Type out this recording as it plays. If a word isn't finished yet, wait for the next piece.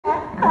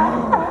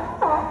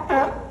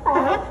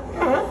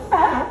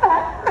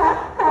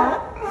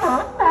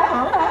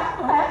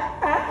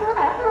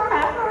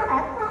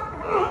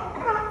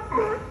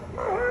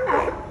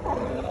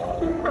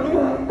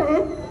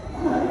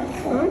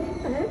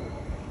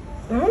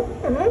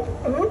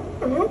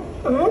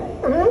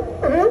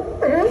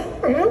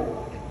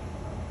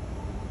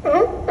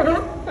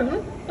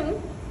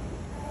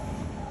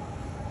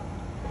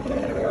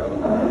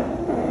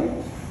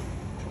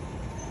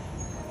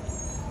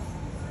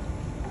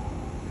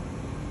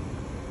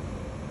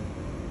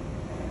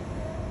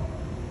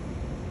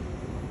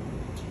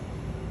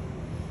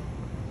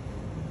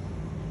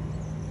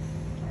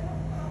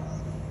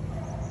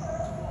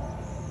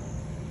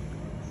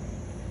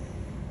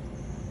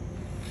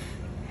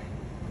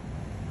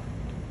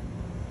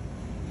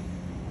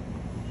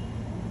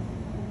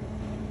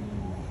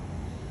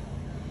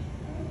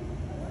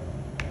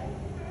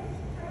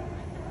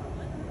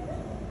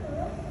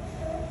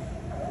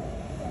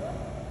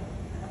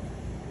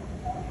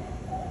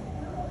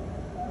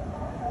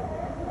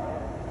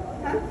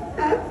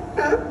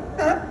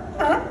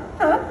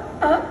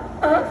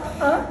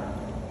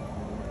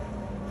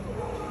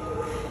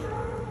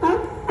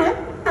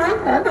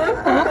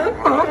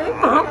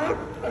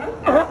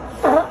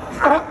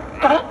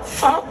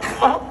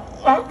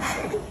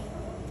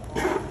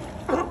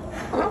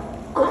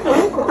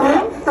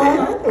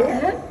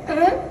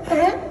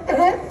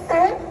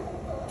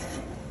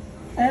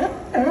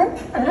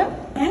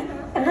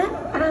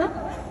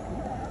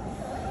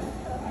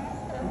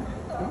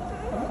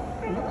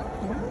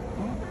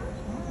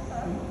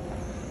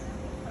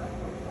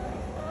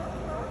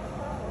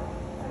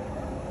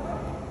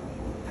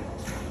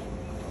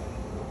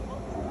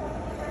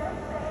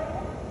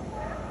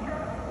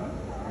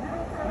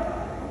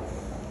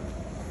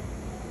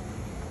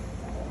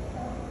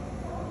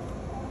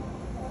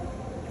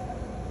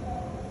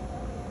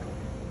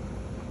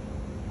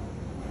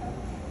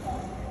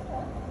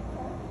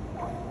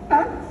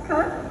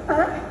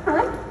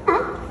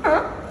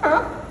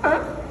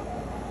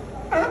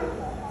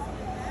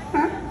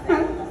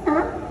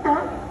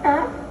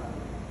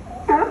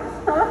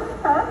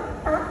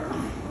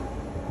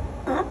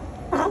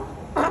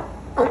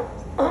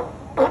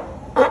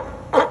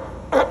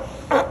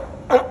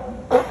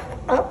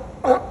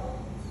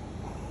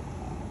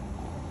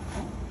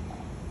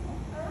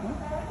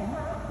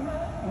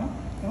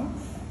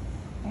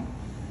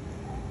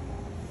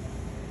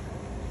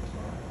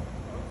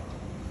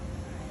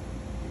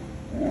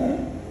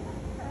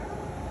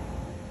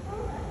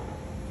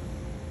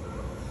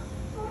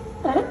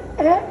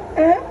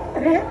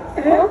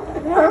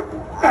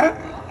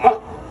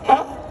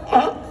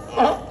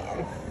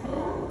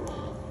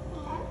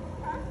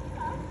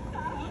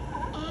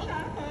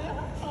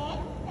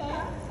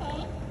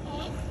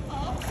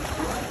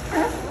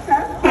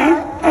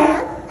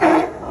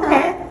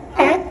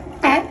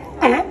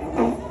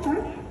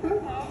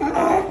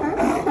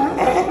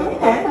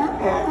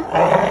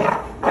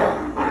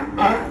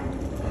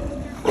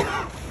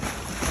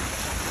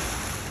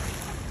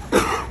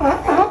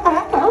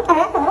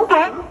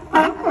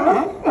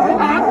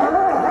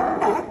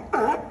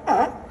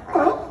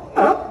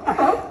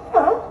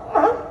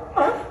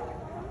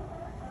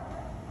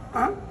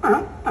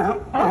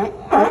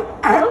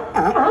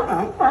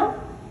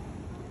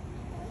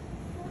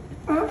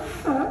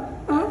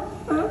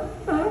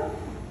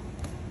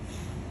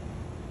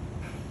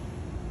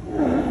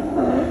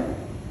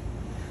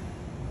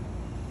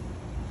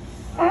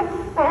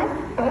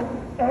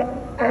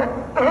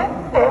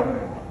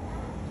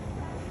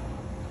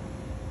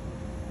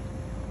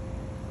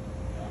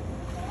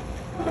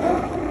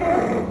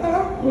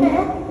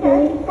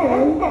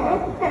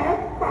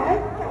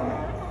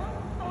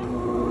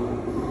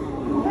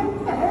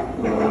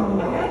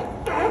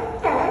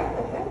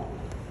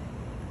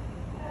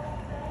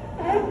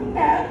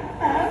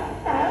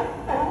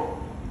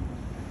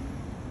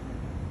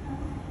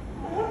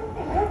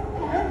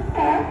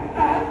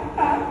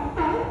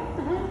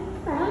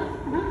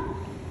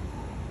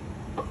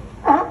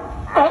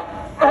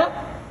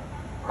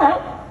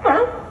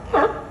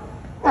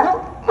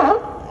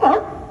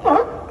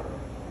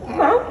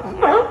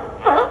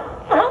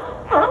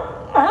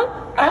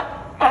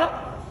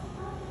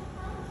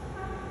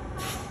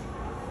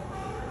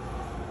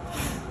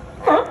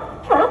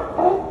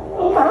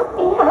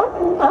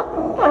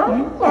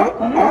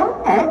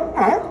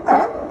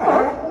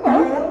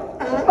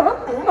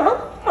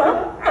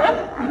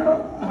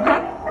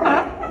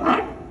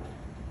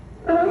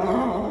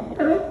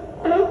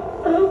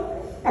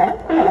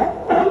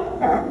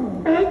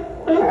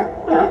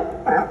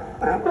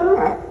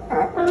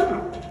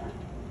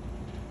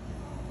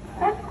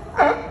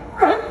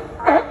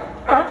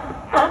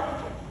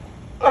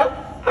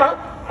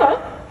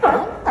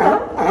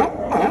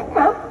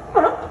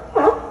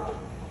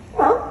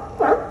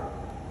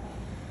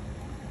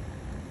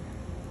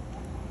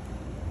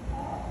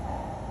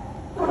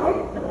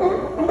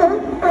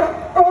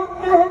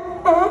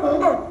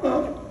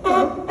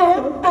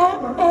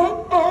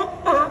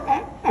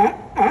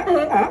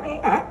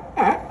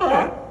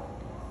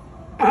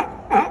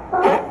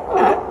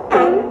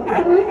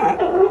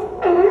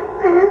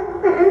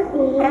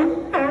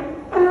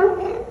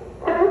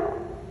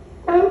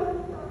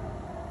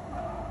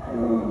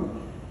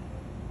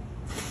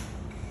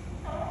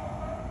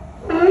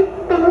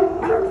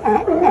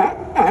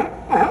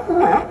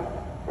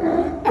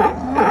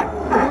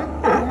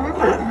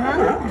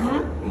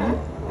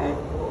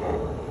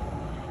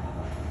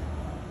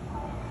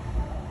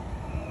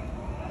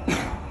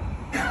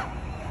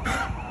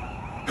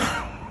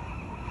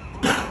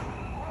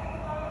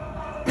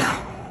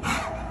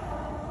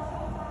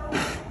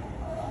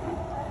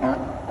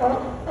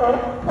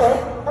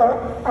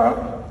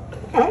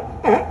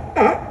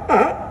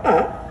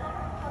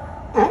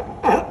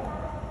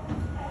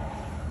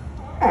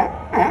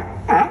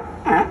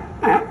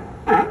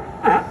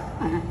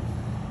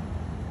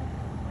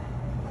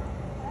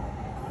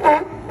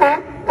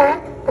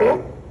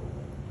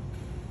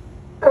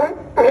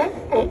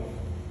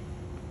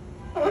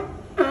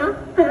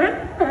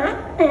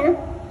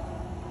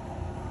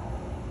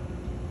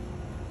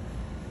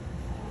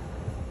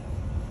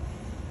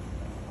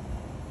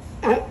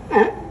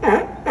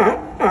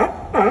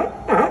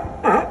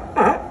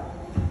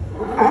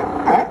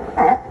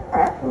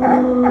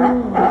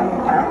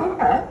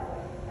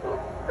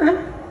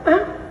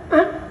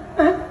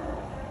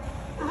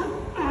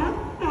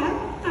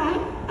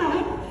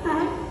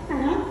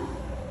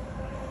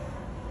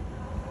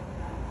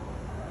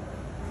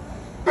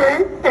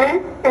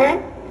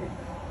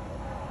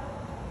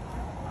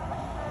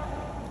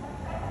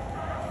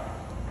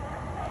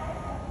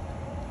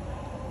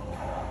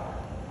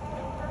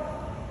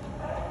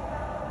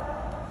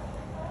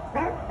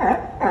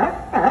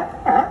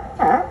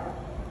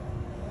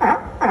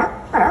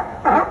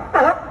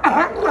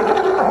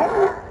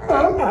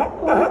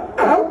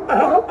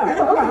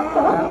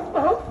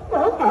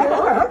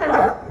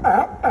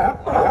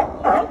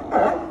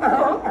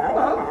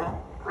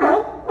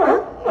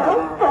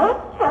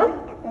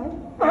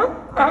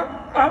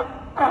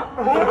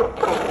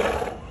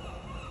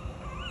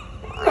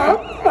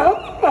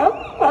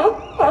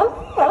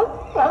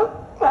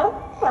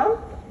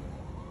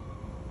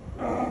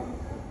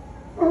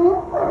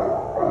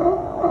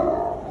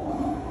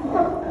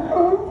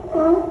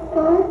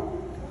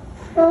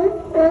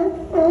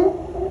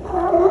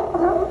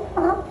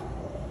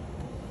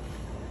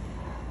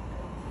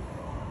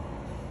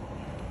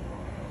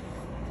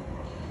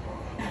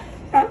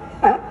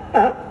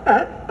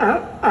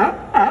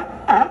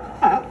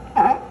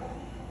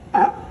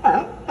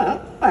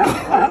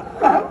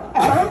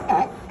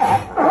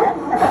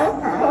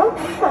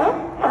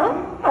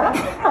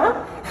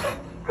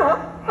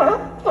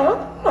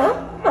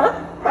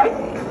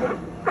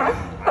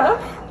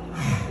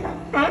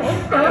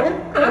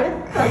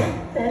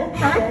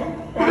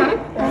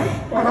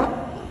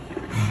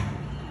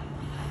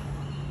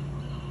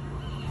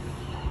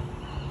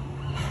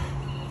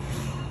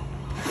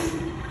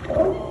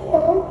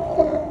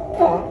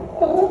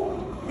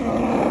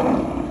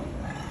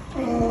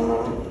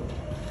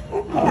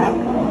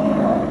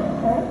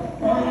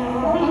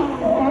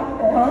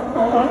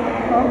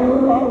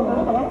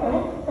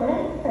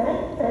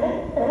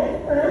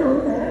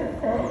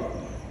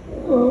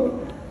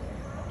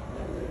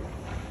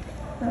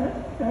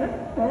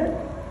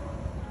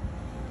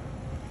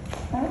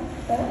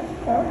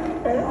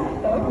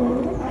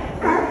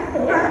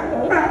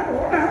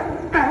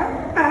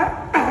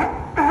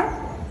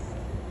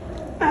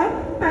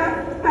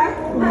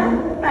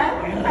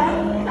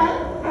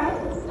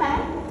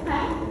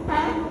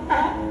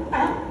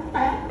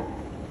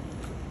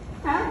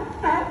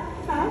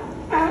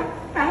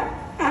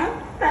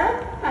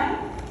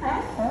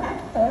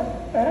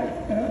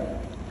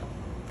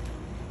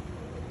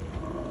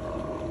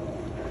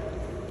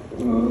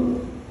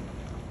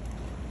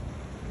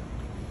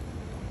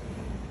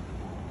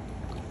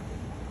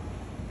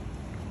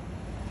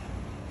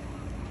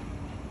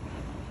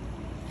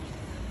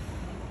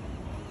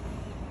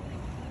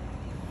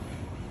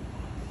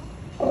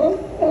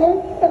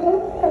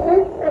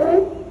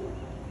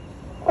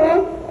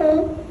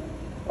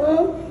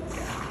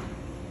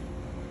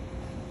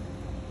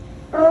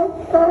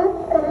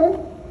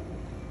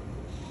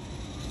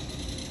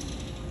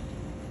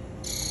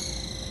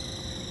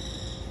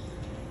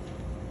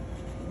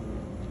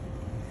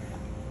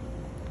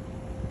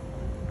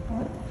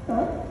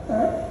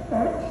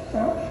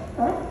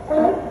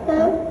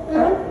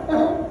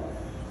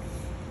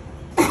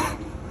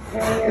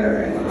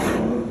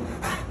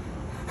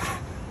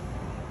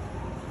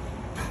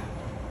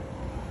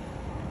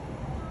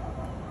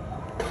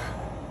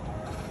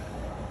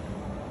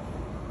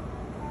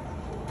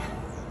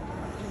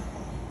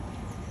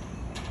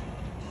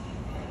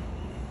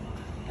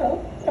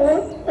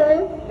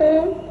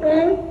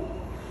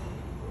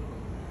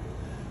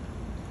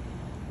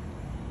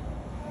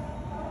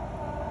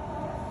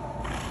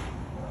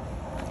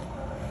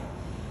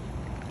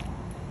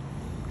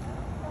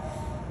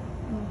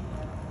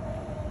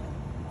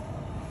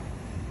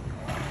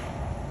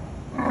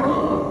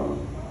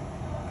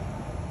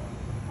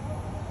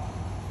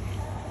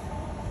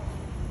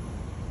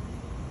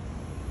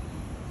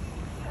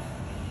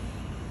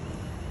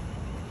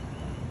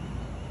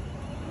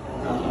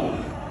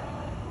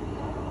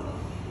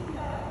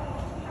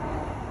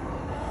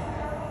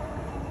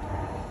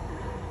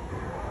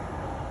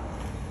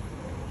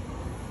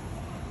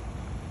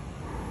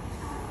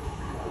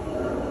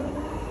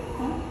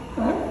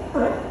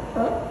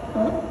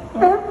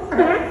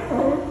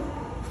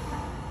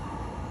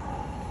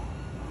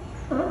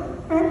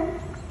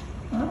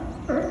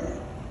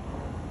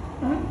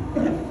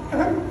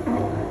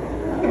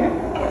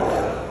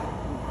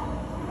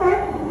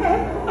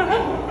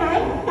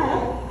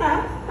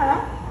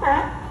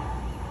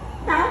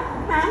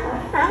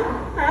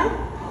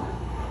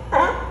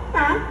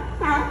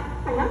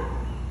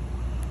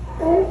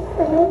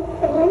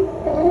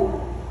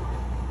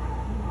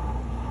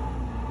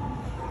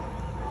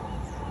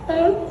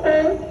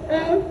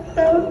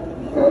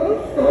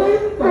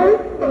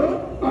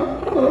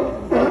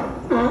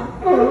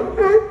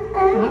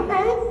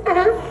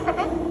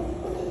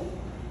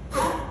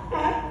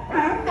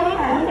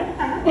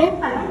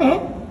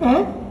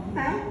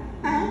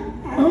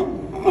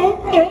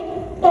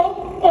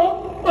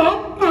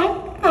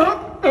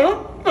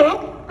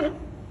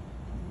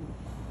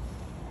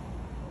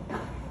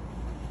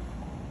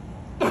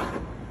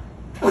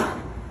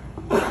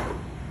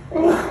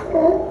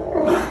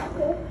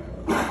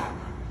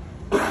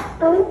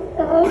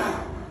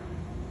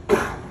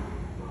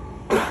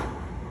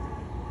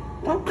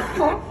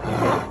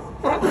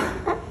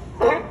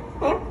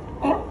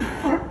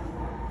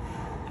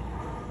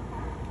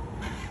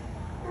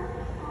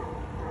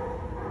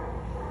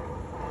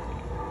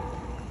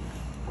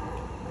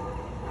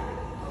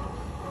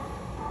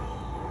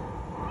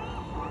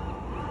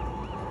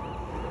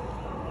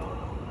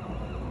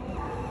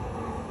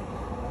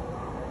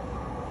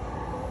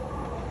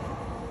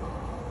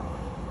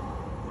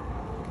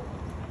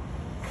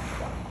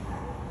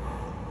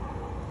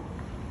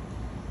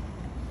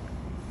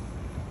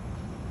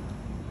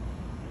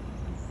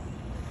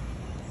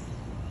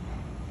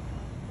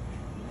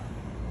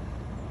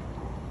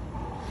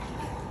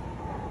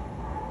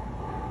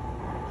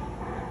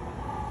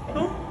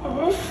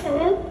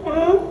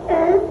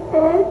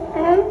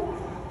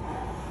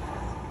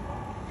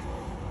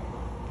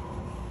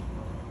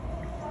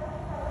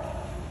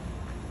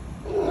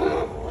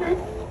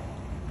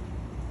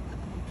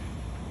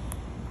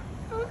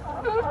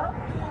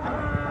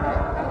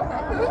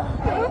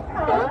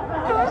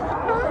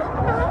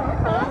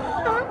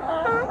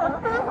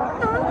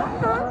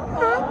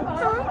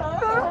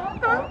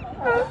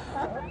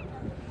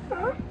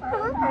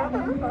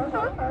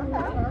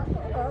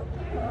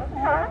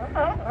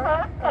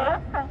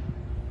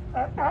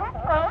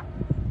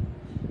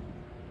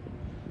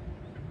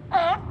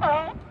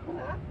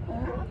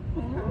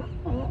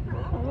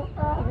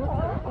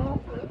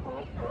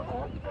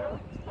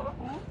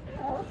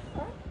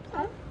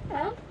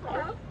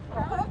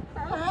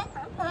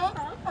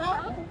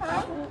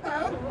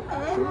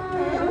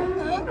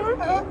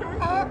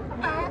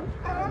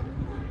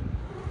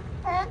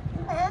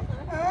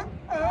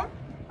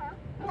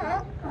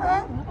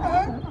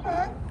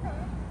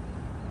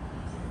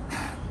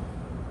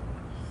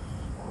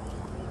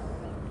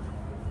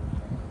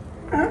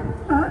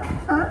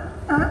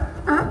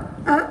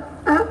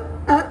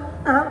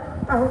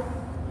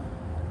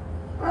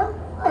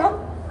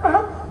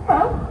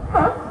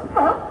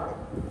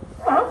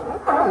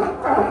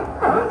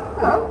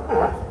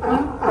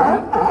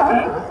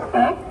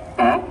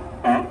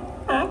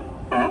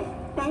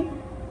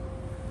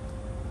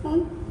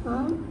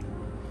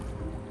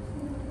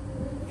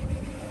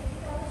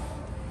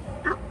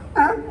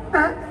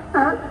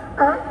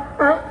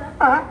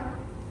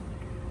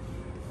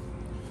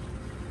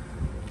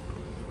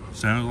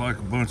like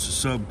a bunch of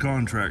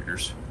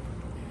subcontractors.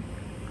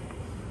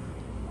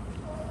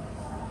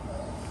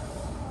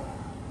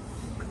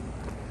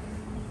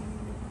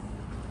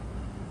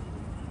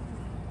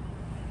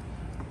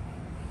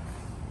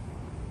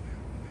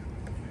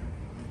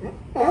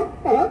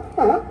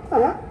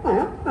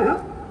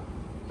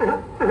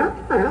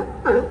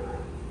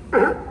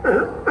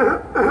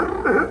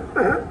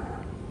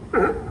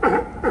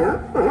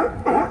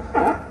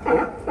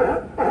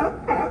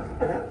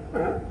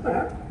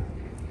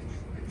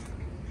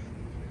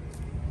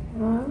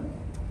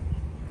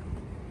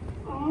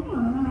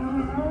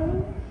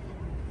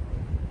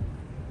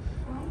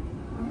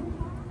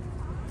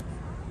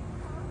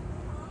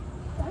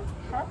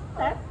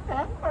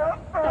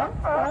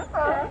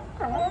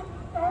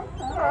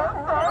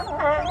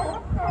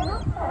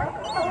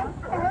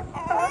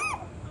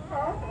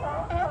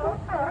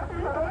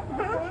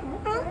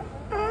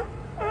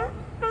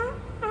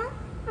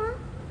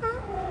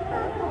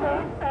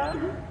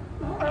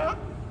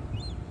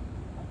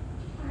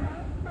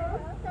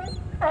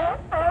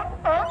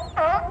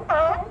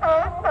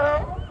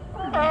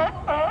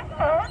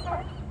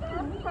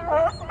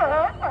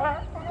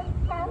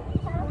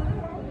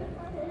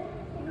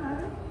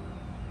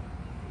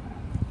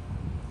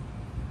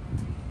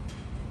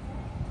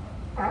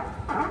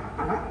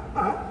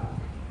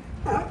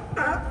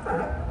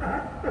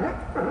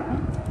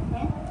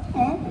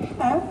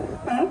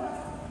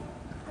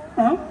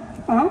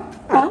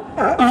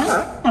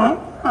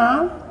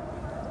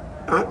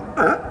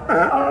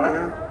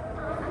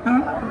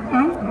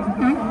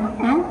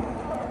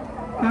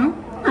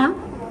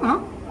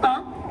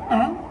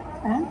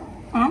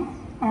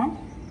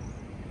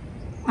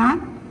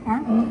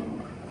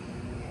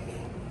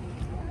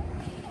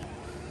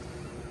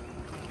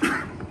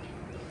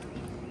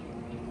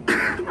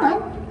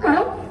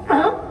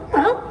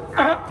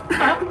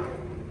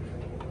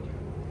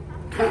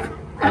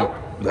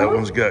 That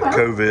one's got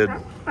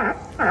COVID.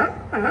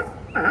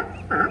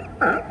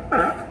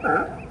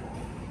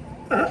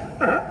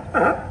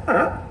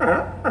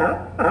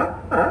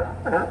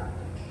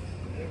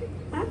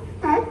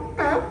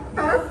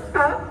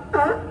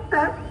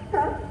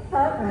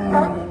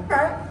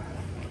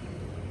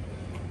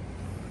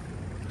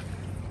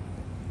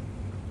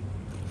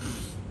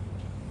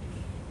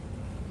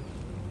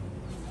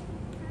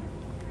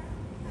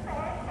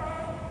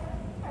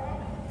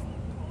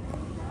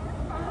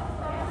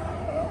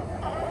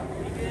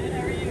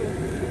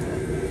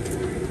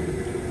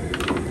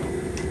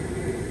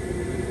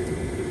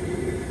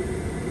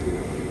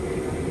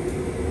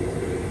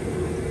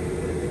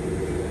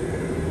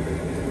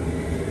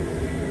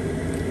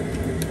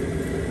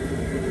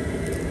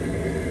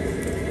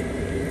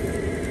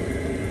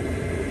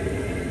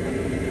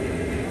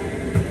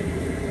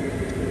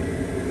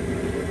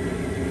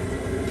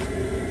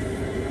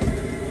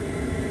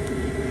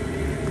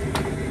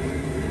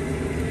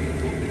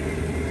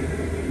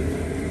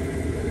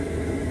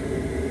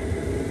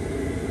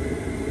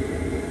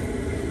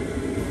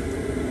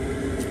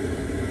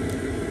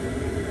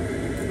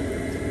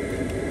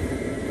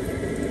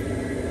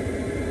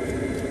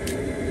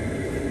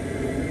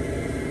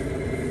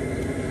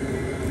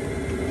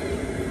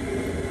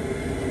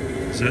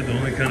 Is that the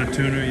only kind of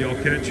tuna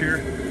y'all catch here?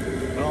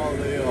 No,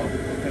 they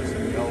catch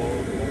some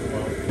yellow,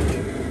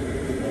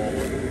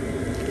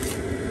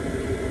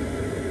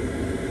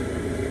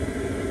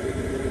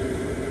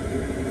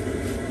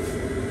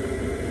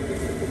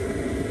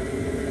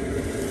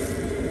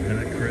 And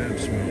that crab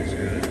smells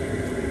good.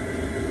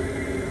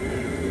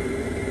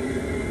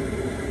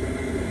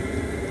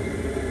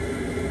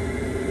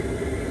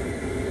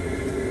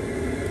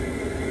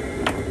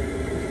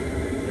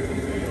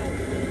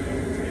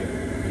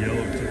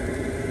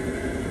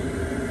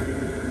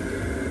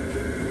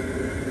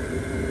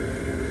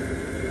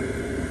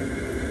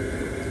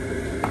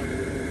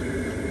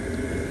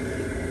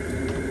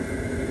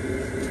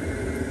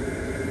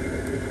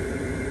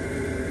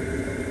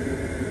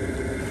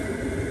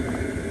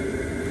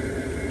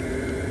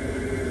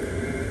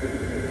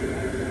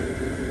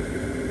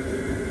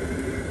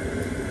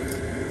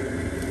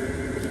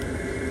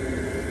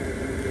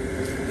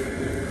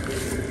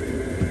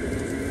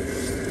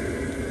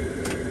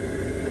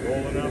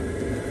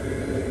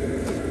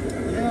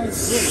 Yeah,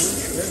 it's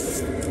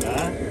good.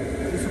 Huh?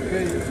 It's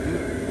okay, it's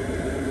good.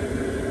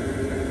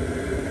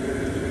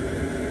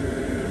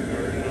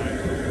 Very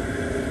nice.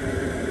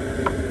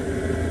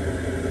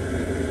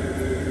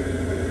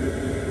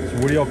 So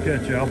what do y'all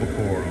catch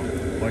albacore on?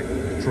 Like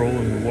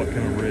trolling with what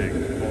kind of rig?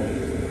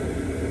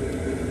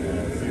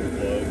 Cedar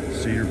plugs.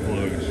 Cedar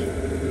plugs.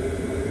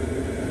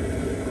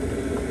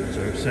 So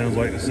it sounds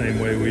like the same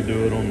way we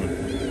do it on the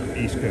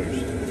East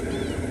Coast.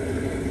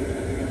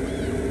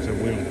 So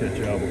we don't catch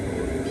albacore.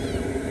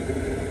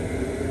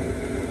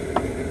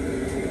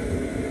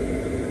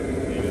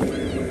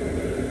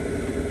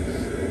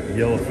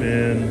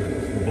 Yellowfin,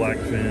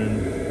 blackfin,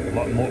 a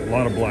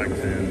lot of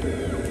blackfin.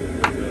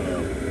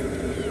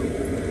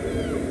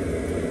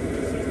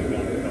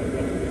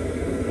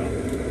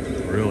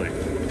 Really?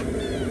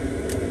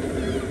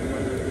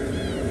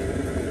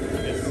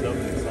 I guess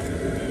 70 something.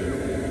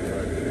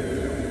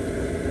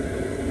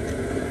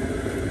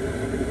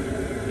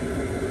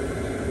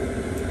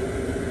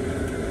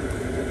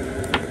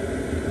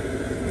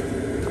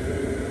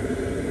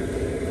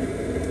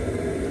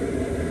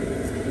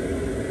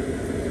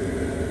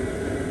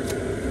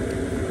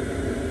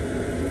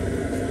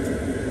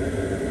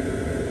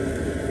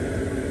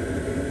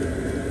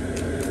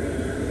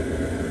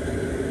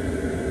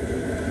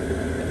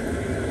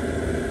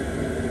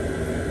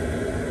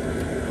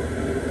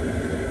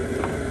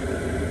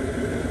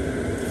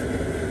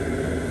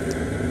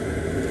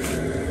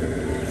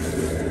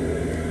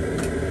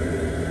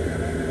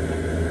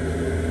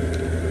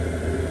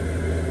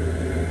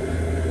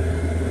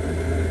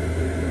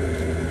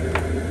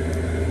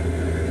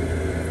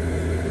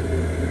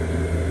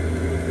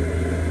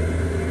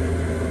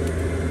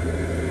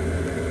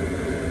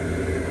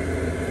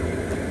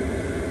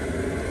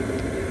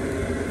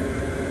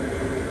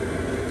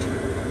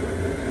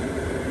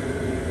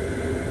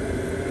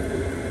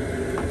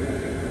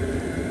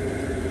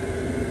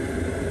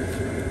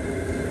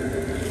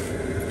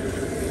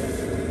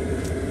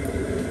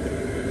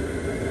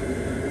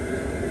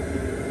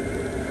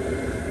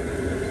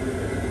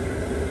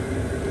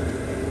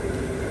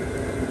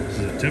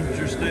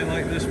 temperatures stay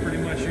like this pretty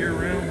much year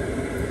round?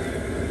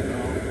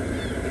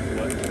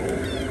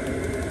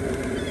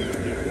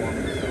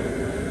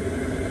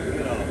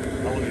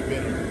 How long you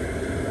been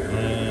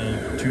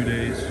here? 2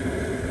 days.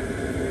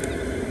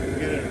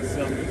 Get it in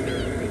summer here,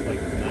 it's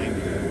like 90.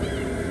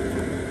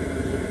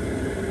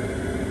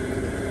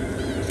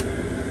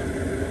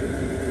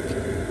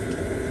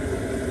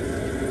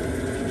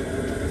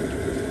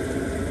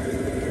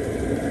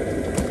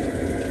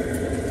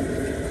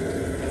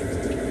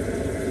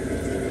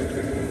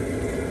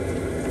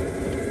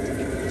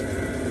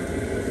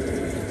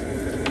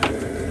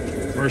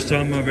 First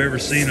time I've ever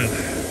seen a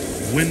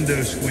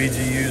window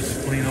squeegee used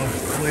to clean off the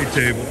play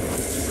table.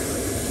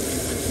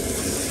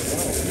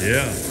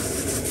 Yeah.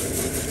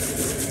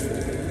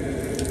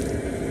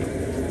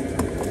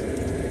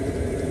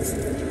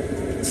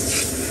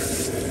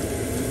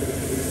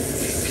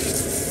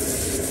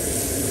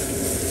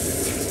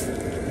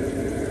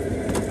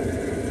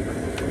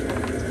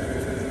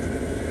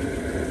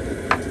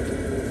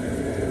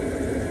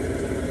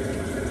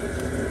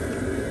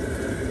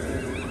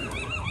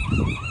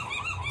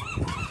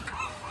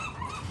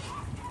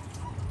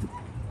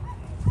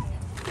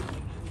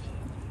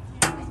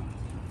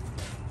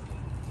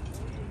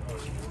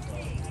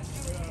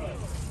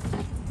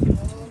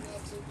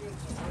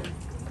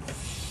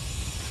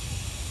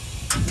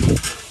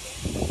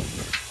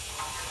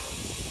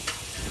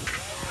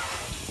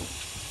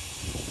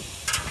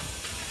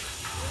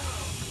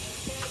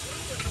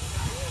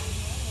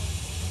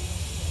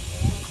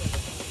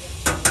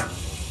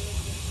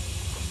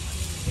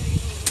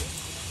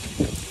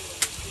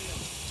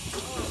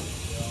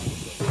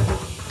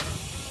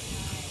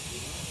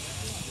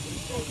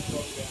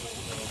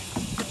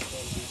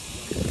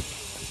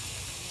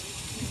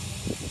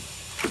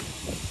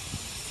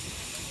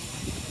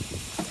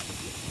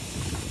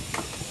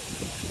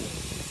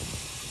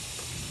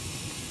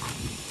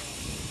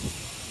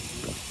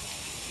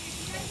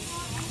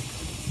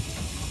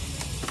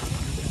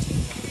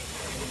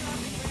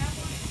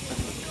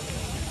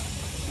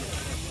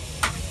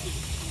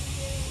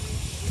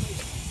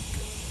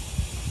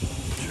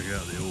 Check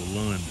out the old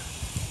Lund.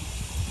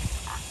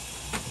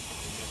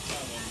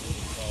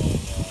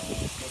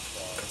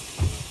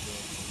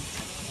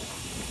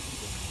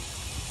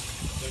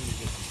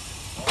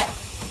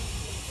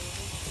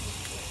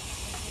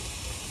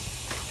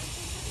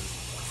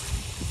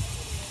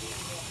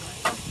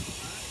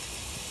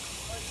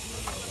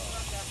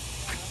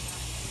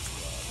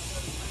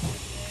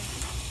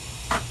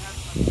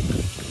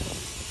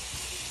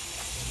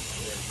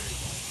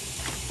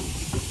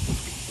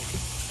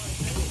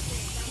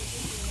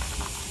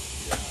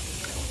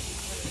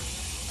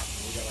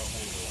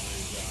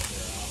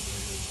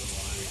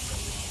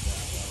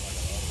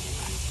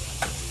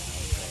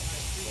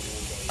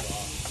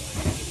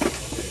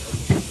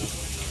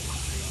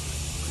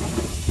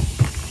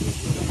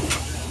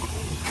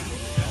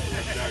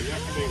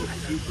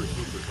 Super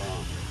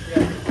calm.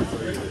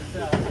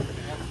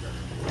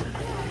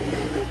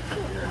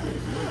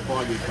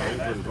 Foggy times,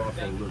 but it's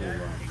also a little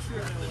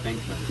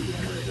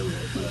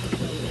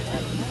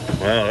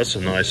Wow, that's a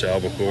nice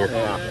albacore.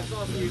 yeah.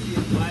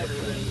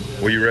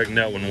 What do you reckon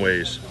that one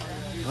weighs?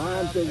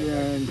 I'm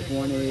figuring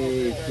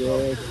 26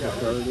 to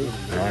 30.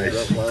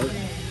 Nice.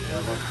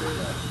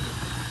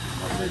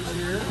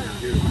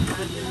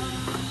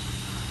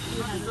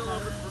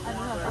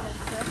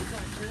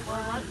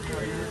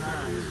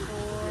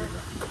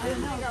 I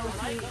don't know,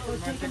 we'll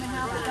take him a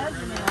half a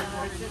dozen now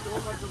and see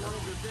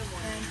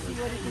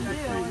what he can do.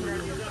 And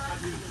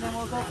then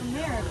we'll go from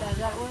there if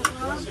that works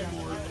well.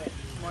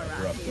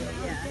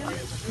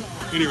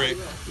 At any rate,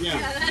 yeah.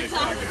 Yeah, that's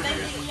awesome.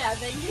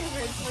 Thank you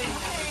for explaining.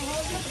 Okay,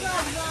 hold your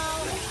thumbs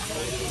out.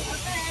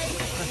 Okay,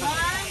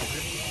 1,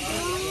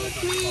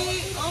 2, 3,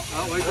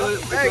 Oh, wait till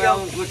there you go.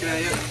 Looking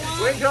at you.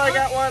 Wait till I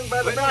got one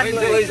by the back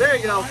legs. There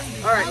you go. All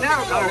right,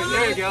 now go.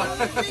 There you go.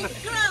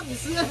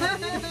 crumbs.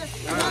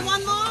 Want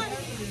one more?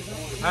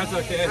 That's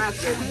okay. That's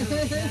good.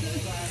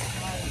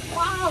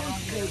 Wow,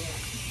 it's big.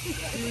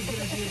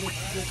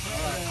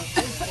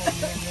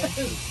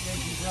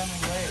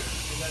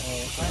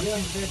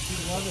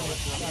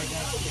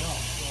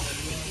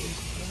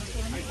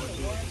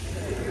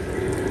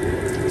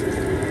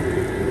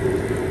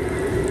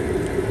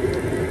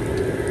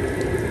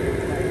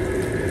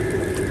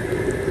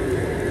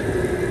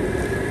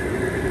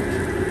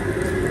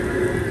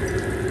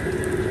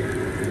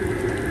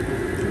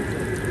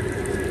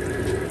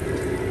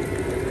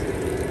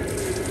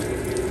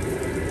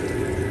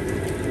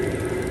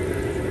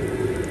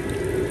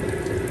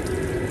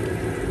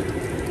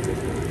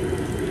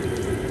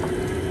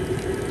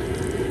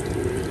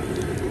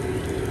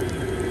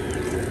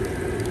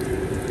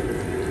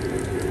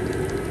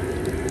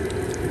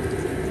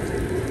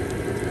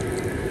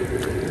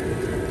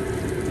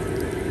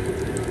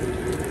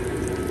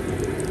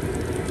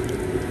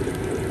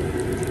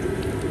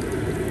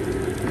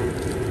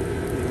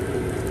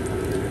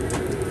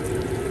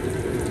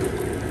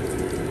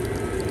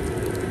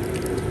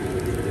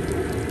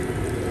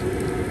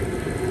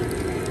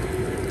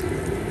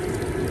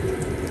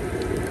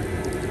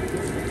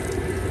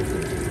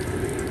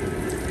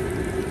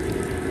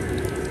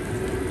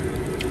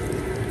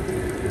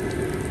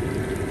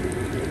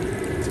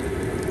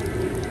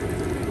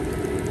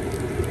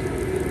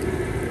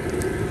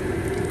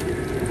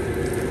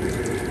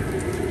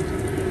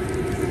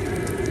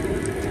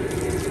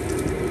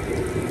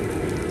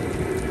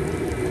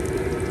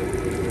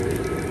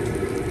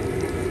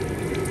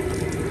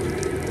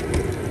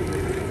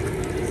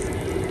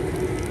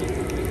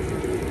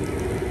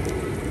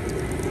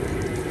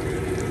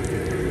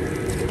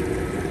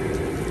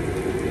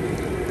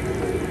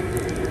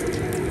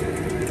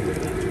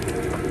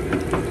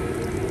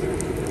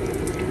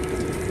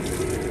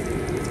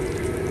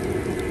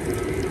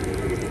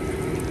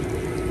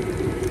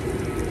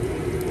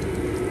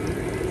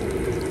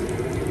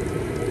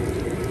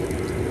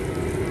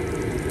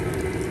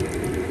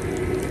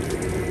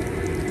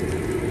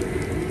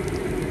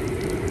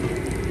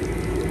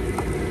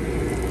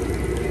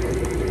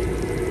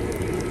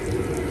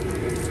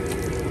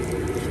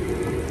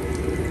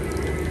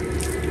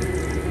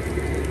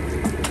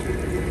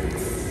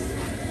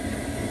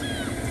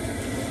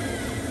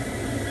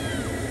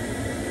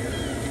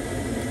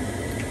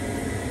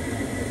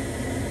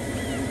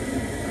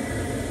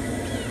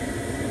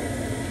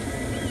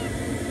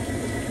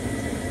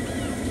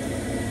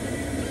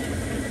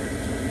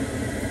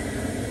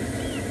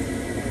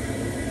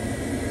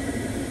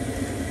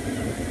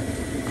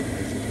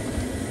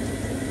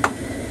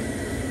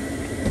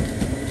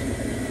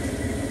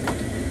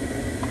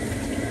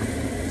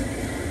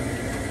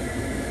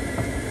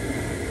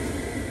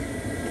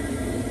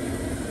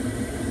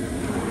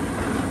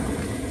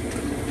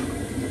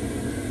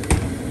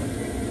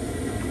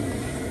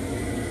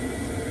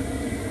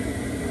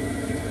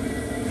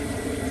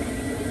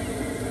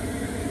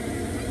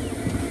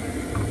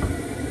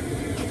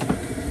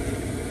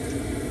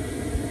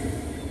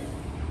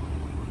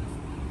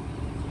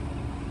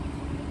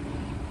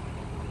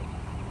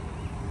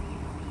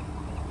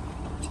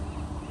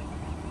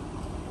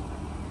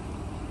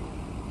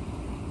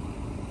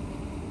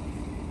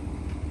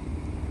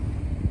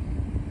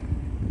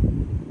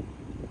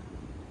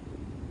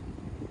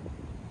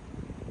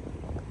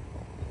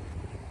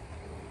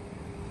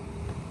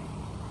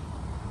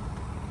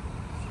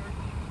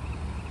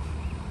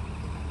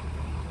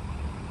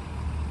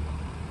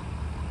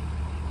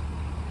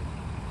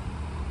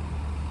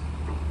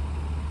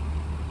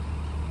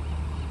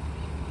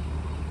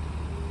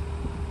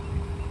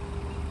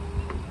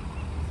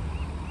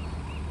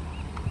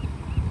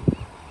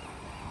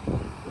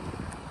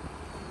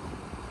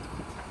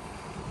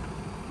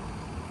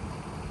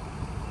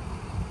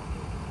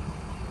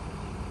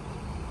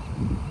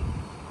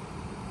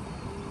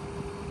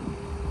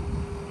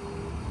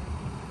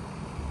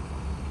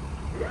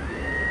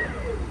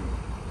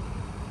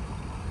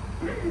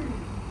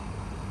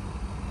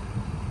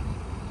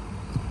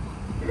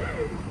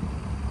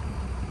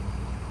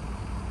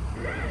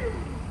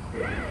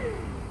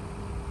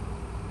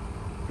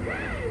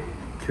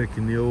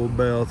 kicking the old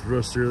bow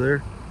thruster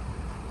there.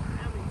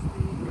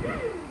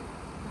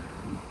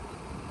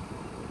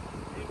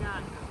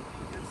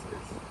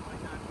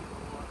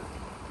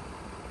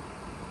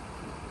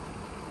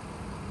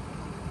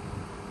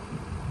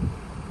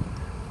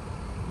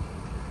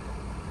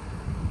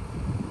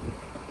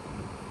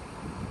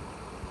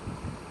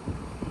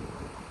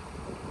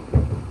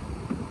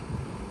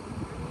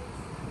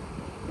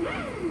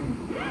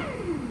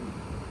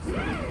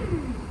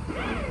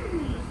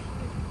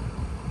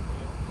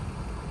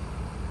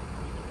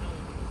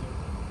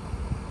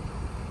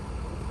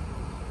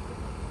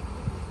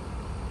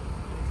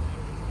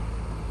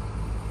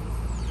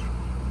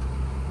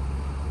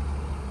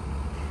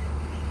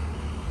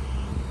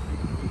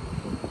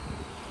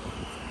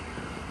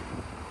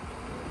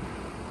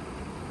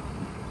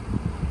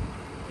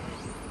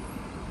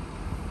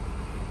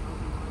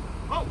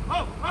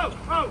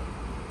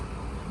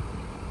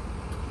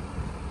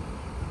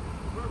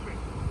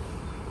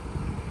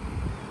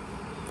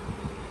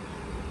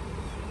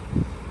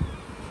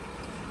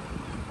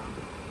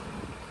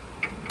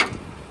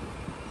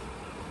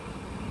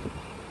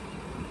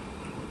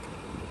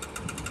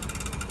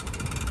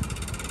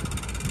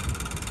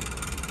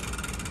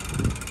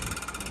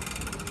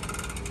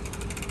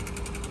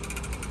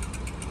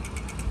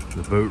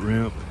 The boat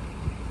ramp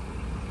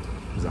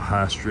is a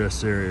high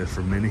stress area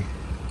for many.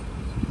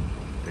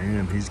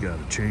 Damn, he's got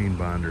a chain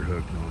binder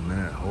hooked on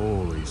that.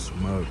 Holy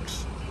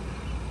smokes.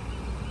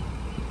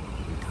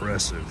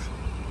 Impressive.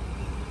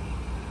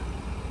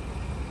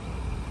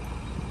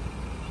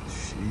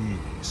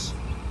 Jeez.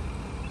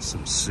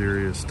 Some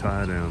serious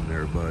tie down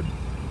there, bud.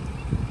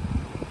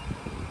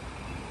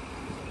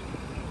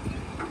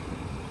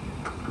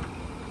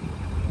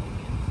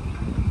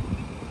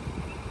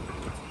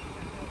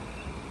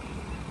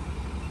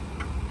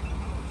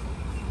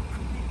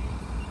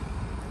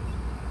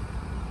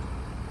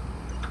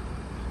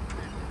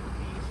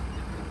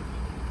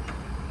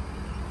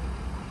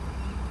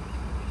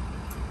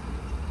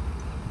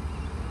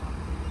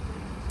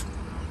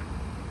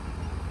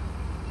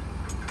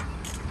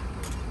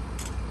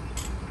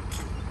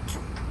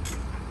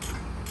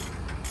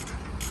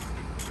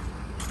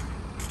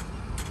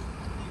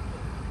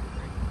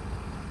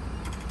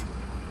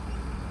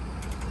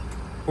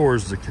 Or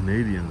as the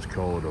Canadians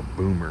call it, a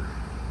boomer.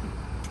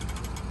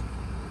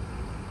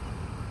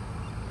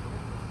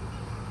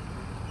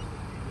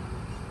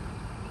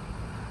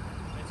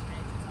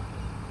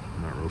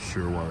 I'm not real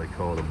sure why they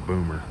call it a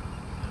boomer.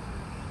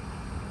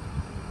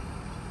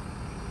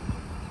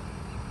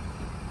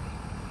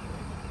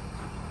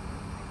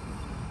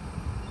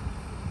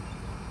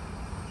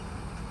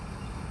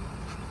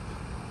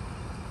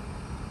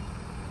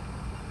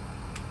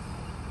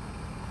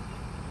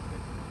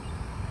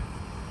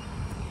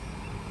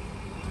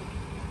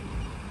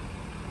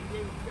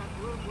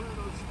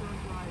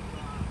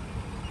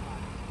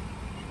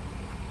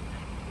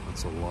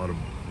 That's a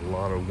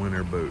lot of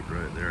winter boat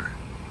right there.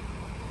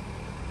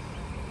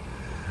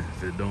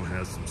 If it don't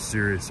have some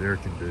serious air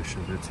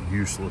conditioning, it's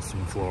useless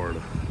in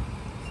Florida.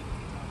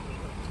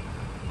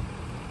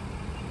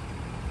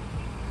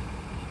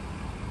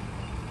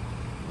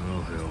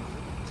 Oh hell,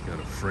 it's got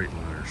a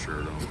Freightliner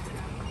shirt on.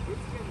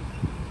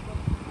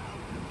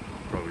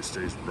 Probably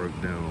stays broke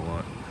down a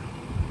lot.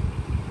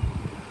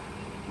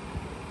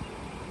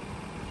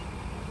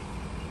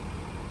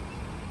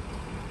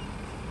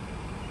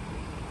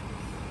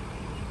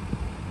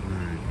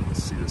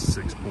 See the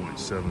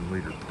 6.7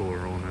 liter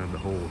puller on out of the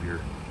hole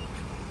here.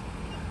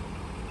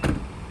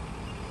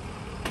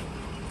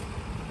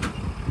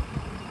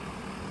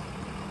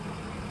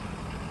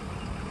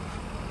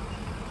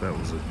 If that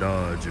was a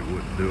Dodge, it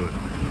wouldn't do it.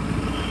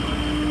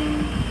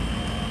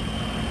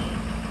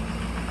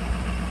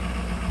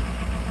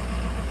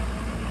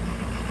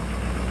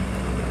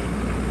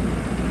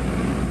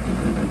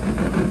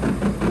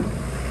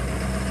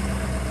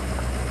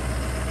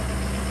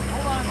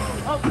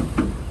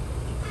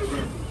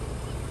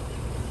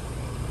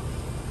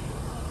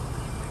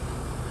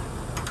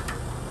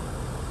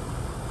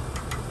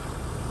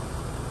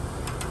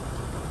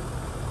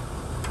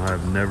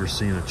 I've never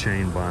seen a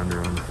chain binder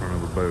on the front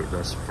of a boat.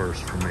 That's the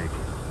first for me.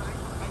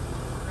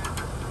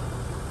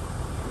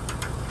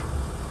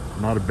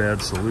 Not a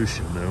bad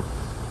solution though.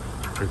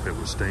 If it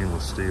was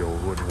stainless steel,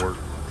 it wouldn't work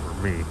for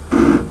me.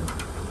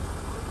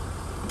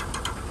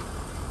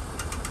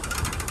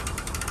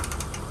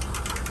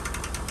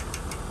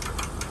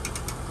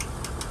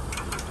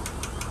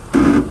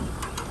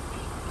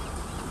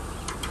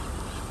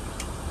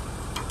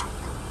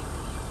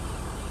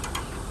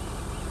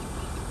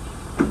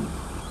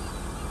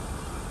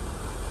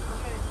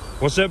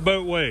 What's that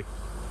boat weigh?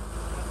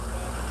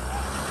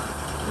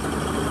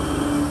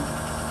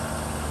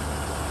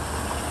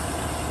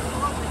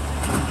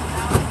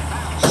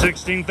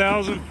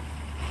 $16,000?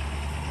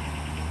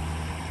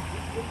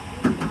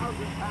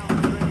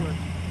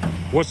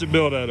 What's it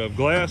built out of?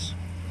 Glass?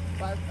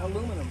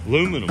 Aluminum.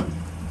 Aluminum.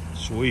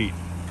 Sweet.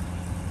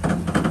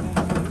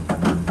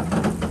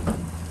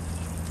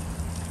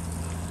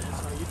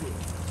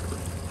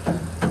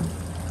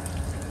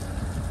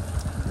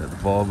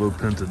 Volvo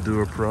Penta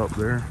Duraprop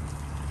there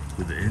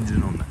with the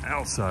engine on the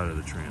outside of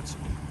the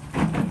transom.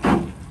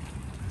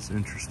 It's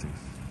interesting.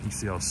 You can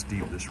see how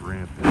steep this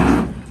ramp is.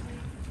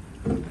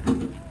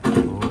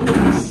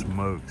 Holy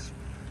smokes.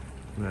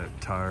 Look at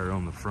that tire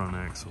on the front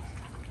axle.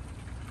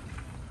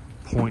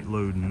 Point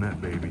loading that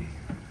baby.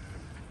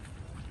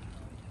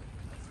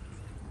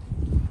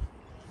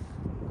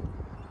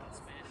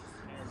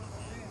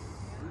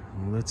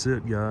 Well, that's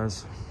it,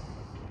 guys.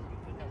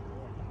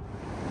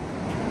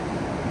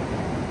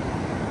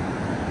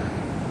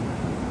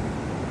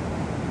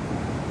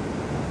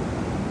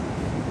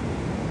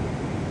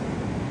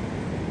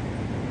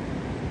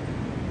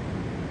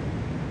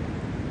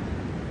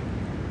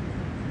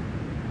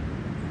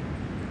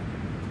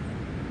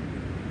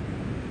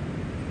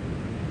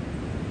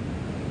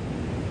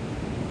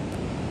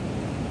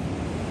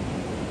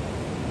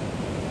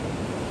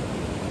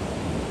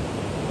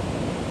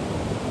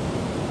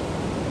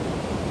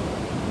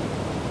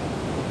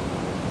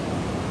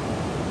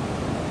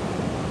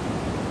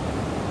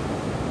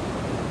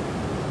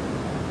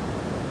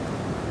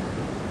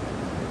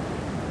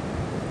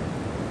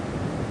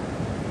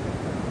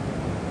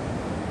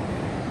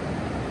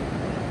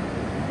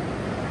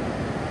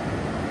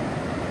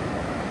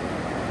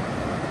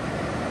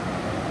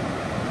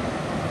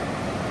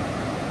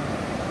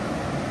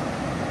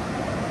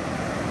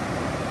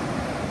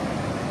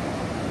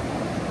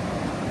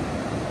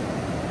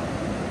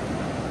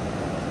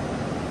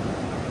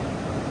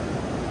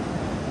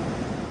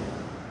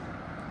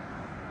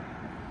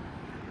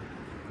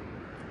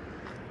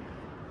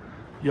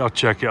 Y'all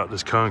check out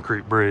this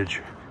concrete bridge.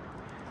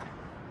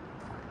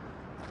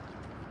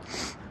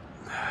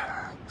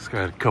 It's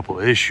got a couple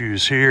of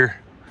issues here.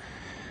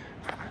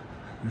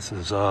 This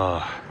is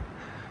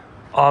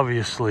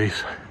obviously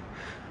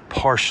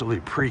partially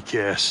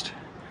precast.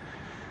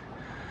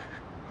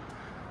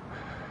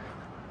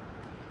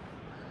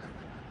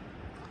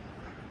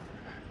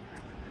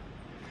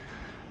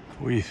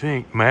 What do you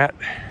think, Matt?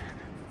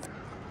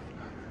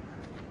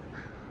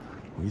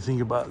 What do you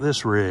think about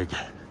this rig?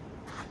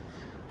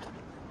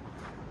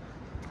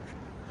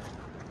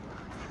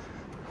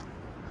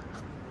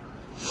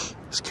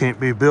 This can't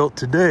be built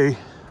today.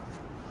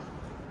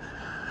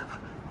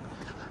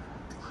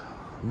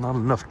 Not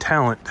enough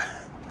talent.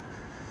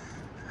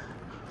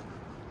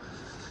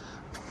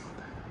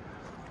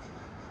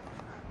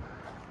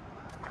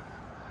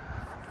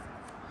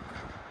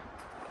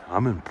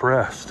 I'm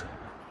impressed.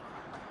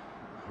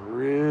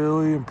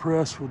 Really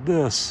impressed with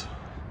this.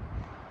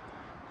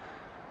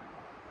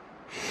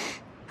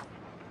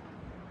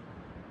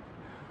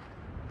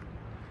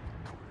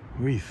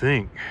 What do you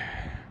think?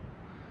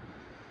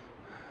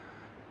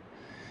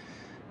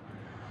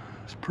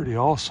 It's pretty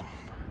awesome.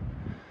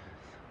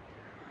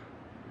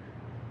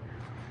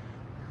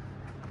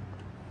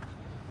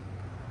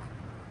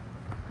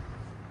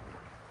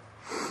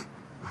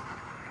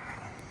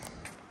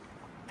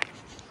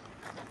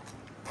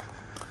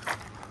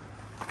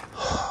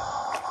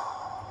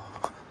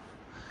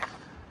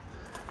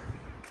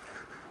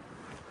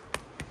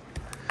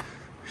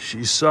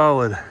 She's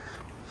solid.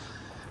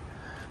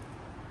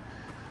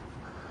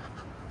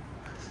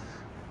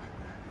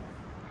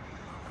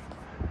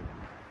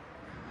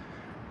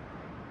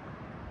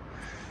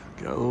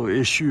 Got a little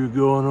issue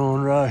going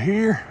on right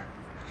here.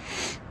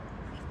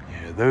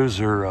 Yeah,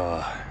 those are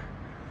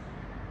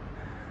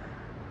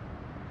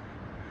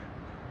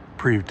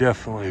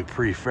definitely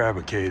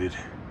prefabricated.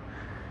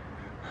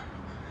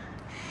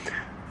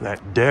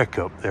 That deck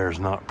up there is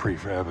not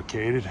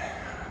prefabricated.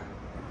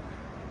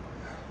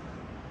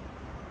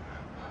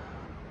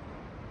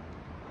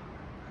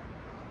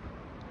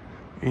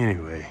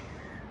 Anyway,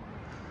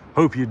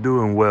 hope you're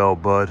doing well,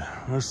 bud.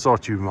 I just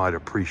thought you might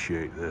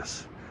appreciate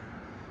this.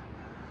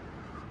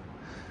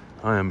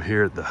 I am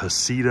here at the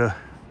Heceta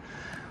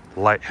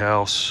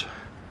Lighthouse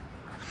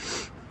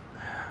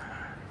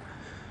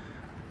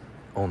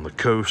on the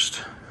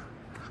coast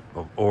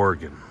of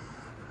Oregon.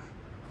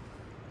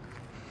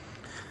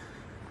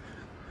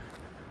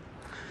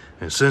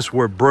 And since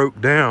we're broke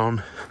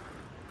down,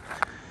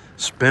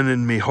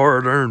 spending me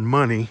hard-earned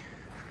money,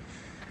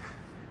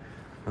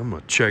 I'm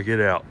gonna check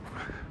it out.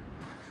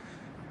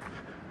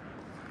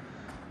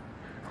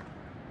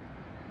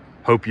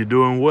 Hope you're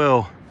doing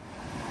well.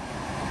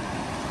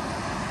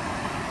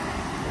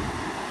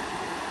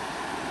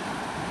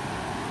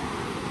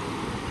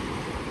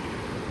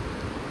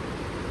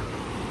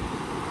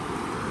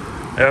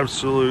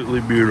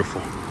 Absolutely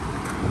beautiful.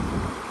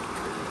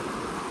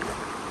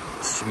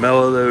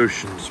 Smell of the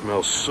ocean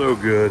smells so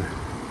good.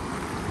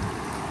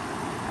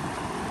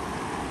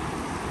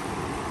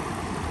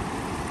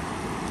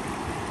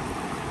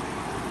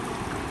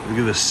 Look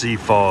at the sea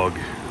fog.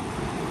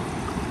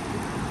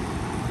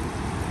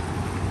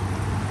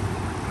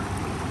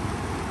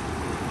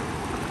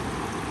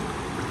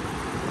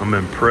 I'm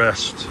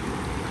impressed.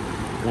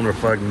 Wonder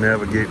if I can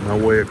navigate my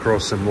way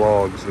across some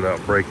logs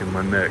without breaking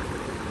my neck.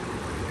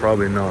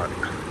 Probably not. I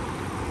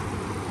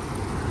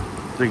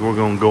think we're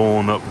gonna go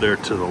on up there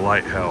to the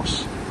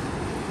lighthouse,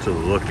 to the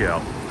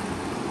lookout.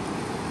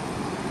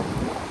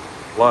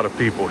 A lot of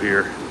people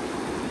here.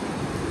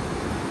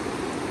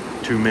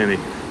 Too many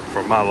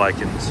for my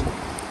likings.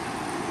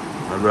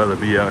 I'd rather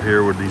be out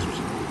here with these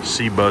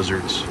sea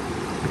buzzards.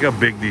 Look how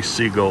big these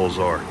seagulls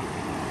are.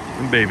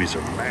 Them babies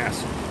are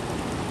massive.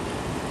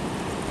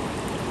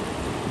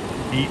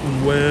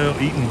 Eating well,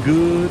 eating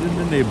good in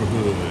the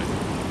neighborhood.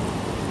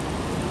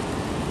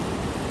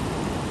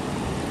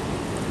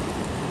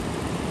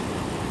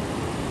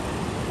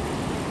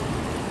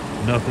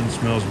 Nothing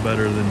smells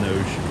better than the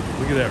ocean.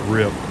 Look at that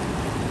rip.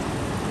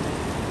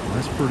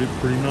 That's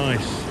pretty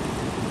nice.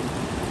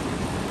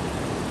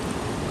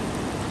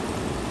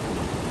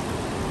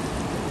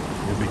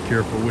 Be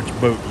careful which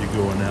boat you're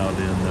going out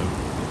in, though.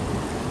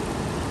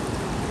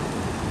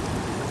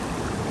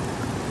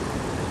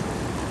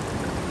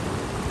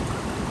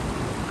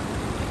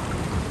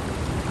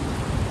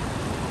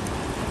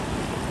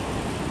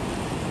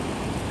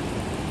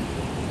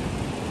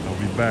 I'll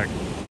be back.